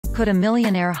Could a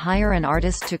millionaire hire an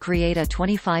artist to create a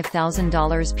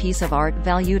 $25,000 piece of art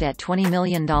valued at $20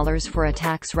 million for a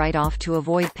tax write-off to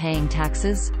avoid paying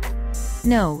taxes?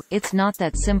 No, it's not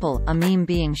that simple. A meme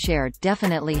being shared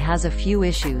definitely has a few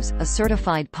issues, a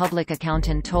certified public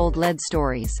accountant told Lead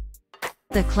Stories.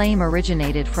 The claim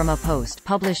originated from a post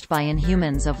published by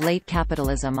Inhumans of Late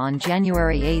Capitalism on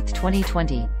January 8,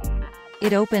 2020.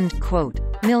 It opened, quote,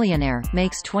 "Millionaire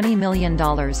makes $20 million in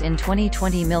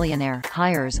 2020. Millionaire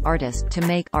hires artist to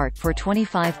make art for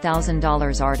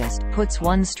 $25,000. Artist puts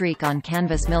one streak on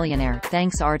canvas. Millionaire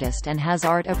thanks artist and has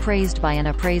art appraised by an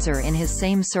appraiser in his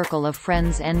same circle of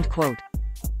friends." End quote.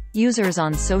 Users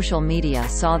on social media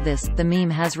saw this. The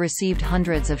meme has received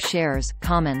hundreds of shares,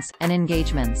 comments, and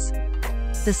engagements.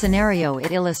 The scenario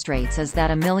it illustrates is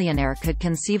that a millionaire could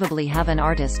conceivably have an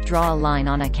artist draw a line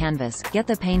on a canvas, get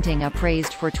the painting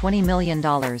appraised for $20 million,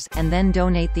 and then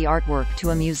donate the artwork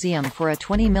to a museum for a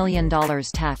 $20 million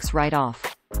tax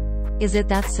write-off. Is it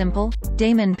that simple?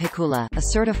 Damon Pikula, a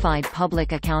certified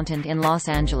public accountant in Los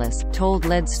Angeles, told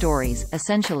Lead Stories,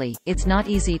 "Essentially, it's not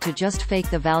easy to just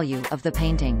fake the value of the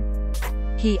painting."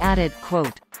 He added,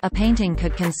 quote, "A painting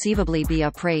could conceivably be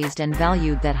appraised and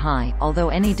valued that high, although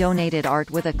any donated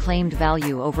art with a claimed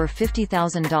value over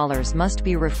 $50,000 must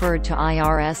be referred to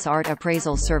IRS Art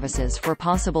Appraisal Services for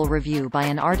possible review by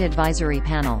an art advisory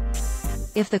panel.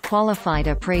 If the qualified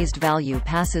appraised value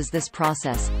passes this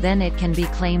process, then it can be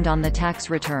claimed on the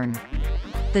tax return.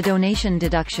 The donation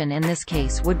deduction in this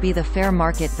case would be the fair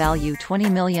market value $20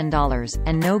 million,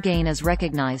 and no gain is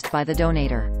recognized by the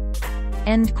donator."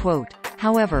 End quote.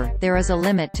 However, there is a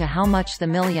limit to how much the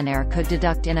millionaire could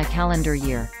deduct in a calendar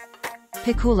year.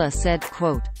 Pikula said,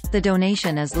 quote, "The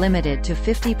donation is limited to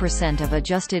 50% of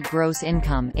adjusted gross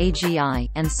income (AGI),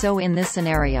 and so in this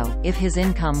scenario, if his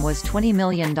income was $20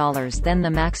 million, then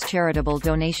the max charitable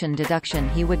donation deduction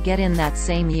he would get in that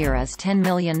same year is $10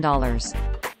 million.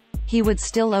 He would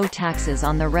still owe taxes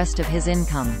on the rest of his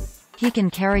income. He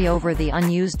can carry over the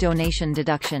unused donation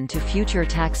deduction to future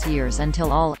tax years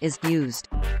until all is used."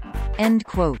 End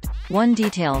quote. One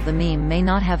detail the meme may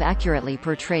not have accurately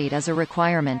portrayed is a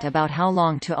requirement about how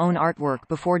long to own artwork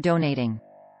before donating.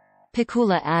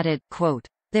 Pikula added, quote,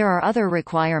 "There are other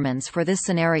requirements for this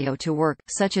scenario to work,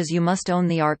 such as you must own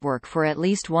the artwork for at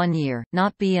least 1 year,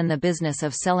 not be in the business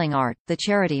of selling art, the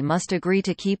charity must agree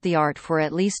to keep the art for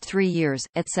at least 3 years,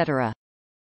 etc."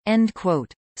 End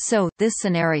quote. So, this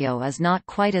scenario is not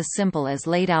quite as simple as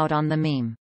laid out on the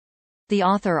meme. The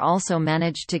author also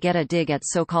managed to get a dig at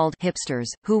so-called hipsters,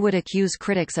 who would accuse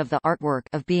critics of the artwork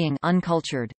of being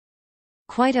uncultured.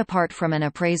 Quite apart from an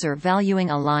appraiser valuing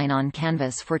a line on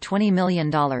canvas for $20 million,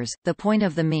 the point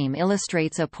of the meme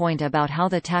illustrates a point about how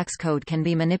the tax code can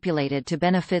be manipulated to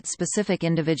benefit specific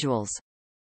individuals.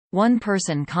 One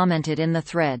person commented in the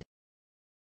thread,